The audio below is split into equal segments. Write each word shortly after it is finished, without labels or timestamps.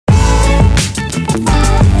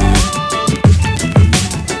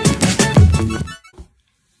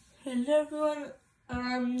everyone,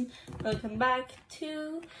 welcome back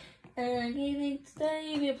to gaming.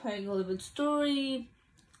 Today we're playing a little bit story.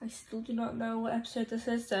 I still do not know what episode this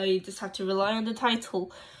is, so you just have to rely on the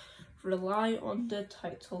title.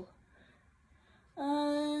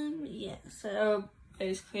 Yeah, so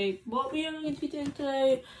basically what we are going to be doing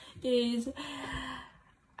today is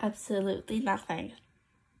absolutely nothing.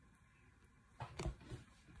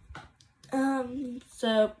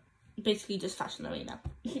 So basically just Fashion Arena.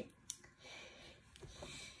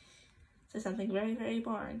 So something very, very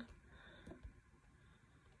boring.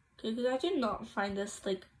 Because I did not find this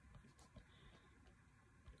like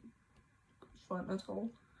fun at all.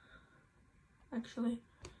 Actually,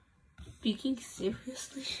 speaking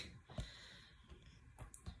seriously.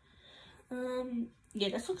 Yeah,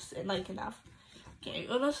 this looks like enough. Okay,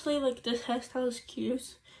 honestly, like this hairstyle is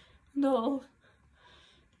cute. No.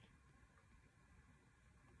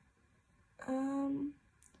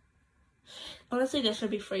 Honestly, this should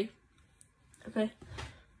be free. Okay,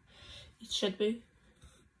 it should be.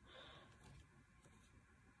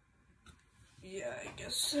 Yeah, I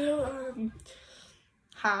guess so.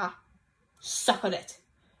 Suck on it.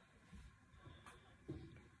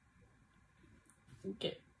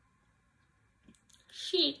 Okay.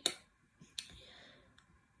 Chic.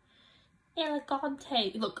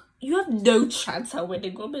 Elegante. Look, you have no chance at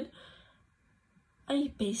winning, woman.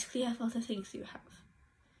 I basically have all the things you have.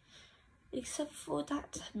 Except for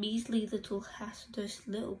that measly little hat and those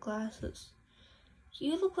little glasses.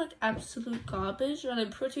 You look like absolute garbage, and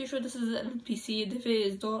I'm pretty sure this is an NPC, and if it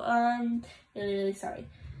is not, I'm really sorry.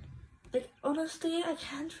 Like, honestly, I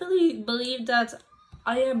can't really believe that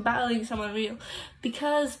I am battling someone real,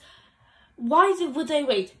 because would they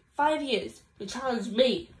wait 5 years to challenge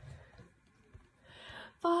me?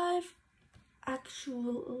 5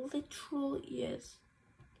 actual, literal years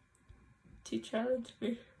to challenge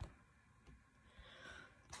me.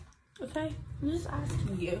 Okay, I'm just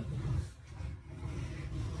asking you.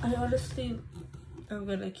 I'm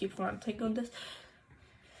gonna keep ranting on this,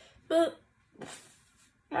 but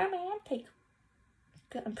romantic.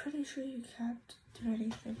 I'm pretty sure you can't do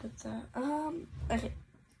anything with that. Okay.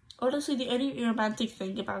 Honestly, the only romantic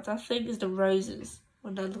thing about that thing is the roses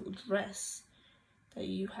on that little dress that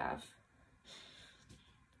you have.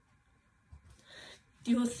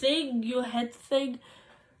 Your head thing,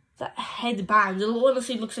 that headband, it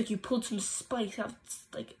honestly looks like you pulled some spice out,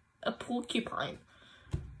 like a porcupine.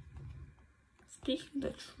 Speaking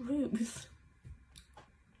the truth.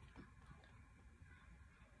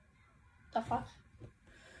 The fuck?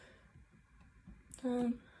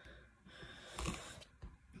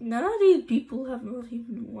 None of these people have not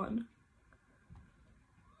even won.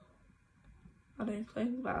 Are they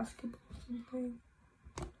playing basketball or something?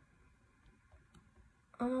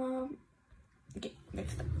 Okay,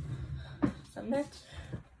 next up. Submit.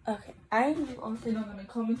 Okay, I'm honestly not gonna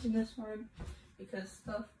comment on this one because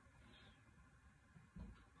stuff.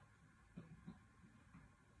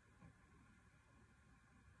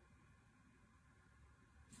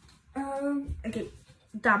 Okay,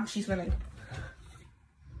 damn, she's winning.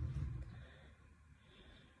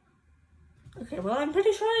 Okay, well, I'm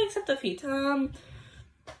pretty sure I accept defeat.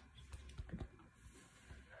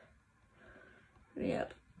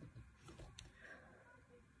 Yep.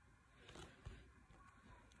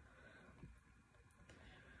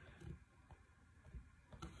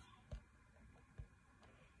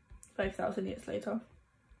 $5,000 years later.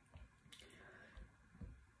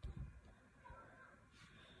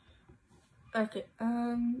 Okay,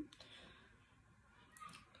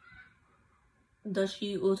 does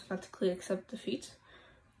she automatically accept defeat?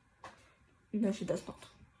 No, she does not.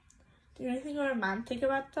 The only thing romantic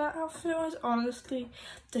about that outfit was honestly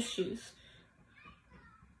the shoes.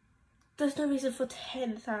 There's no reason for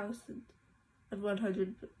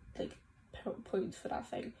 10,100 like points for that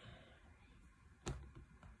thing.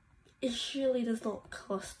 It surely does not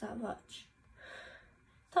cost that much.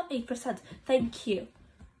 Top 8%. Thank you.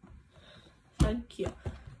 Thank you.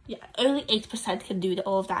 Yeah, only 8% can do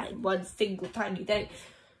all of that in one single tiny day.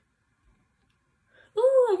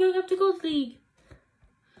 Ooh, I'm going up to Gold League.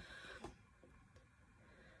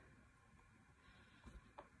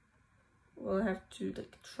 Well, I have to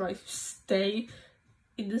like try to stay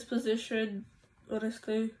in this position,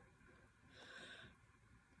 honestly.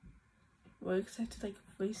 Well, because I have to like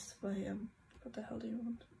waste my what the hell do you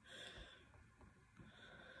want?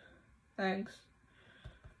 Thanks.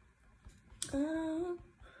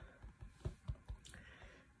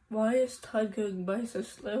 Why is time going by so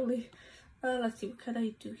slowly? Let's see, what can I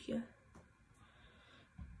do here?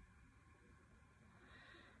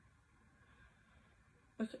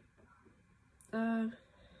 Okay.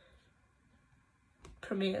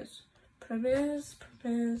 premieres. Premieres.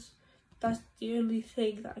 That's the only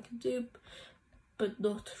thing that I can do, but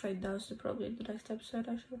not right now, so probably in the next episode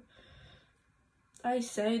actually. I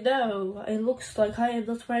say no, it looks like I am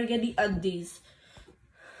not wearing any undies.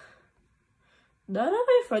 None of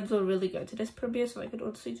my friends will really go to this premiere, so I can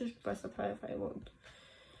honestly just dress up however I want.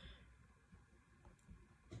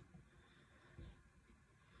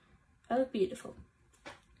 I look beautiful.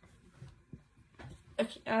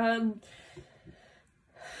 Okay,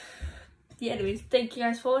 yeah, anyways, thank you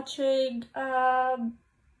guys for watching.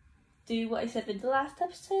 Do what I said in the last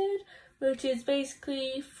episode, which is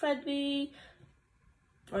basically friend me,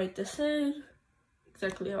 write this in,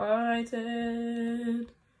 exactly how I write it,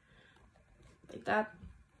 like that.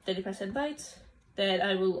 Then you press invite, then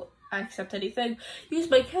I will accept anything. Use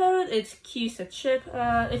my code, it's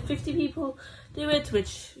QSetShip. If 50 people do it,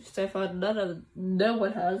 which so far no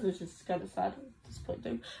one has, which is kind of sad at this point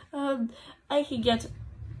though, I can get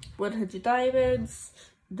 100 diamonds,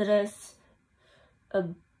 dress,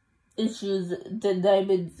 issues, the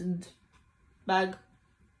diamonds and bag,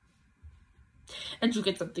 and you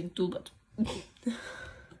get something too, but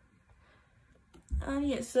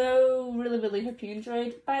yeah, so really hope you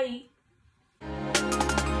enjoyed. Bye.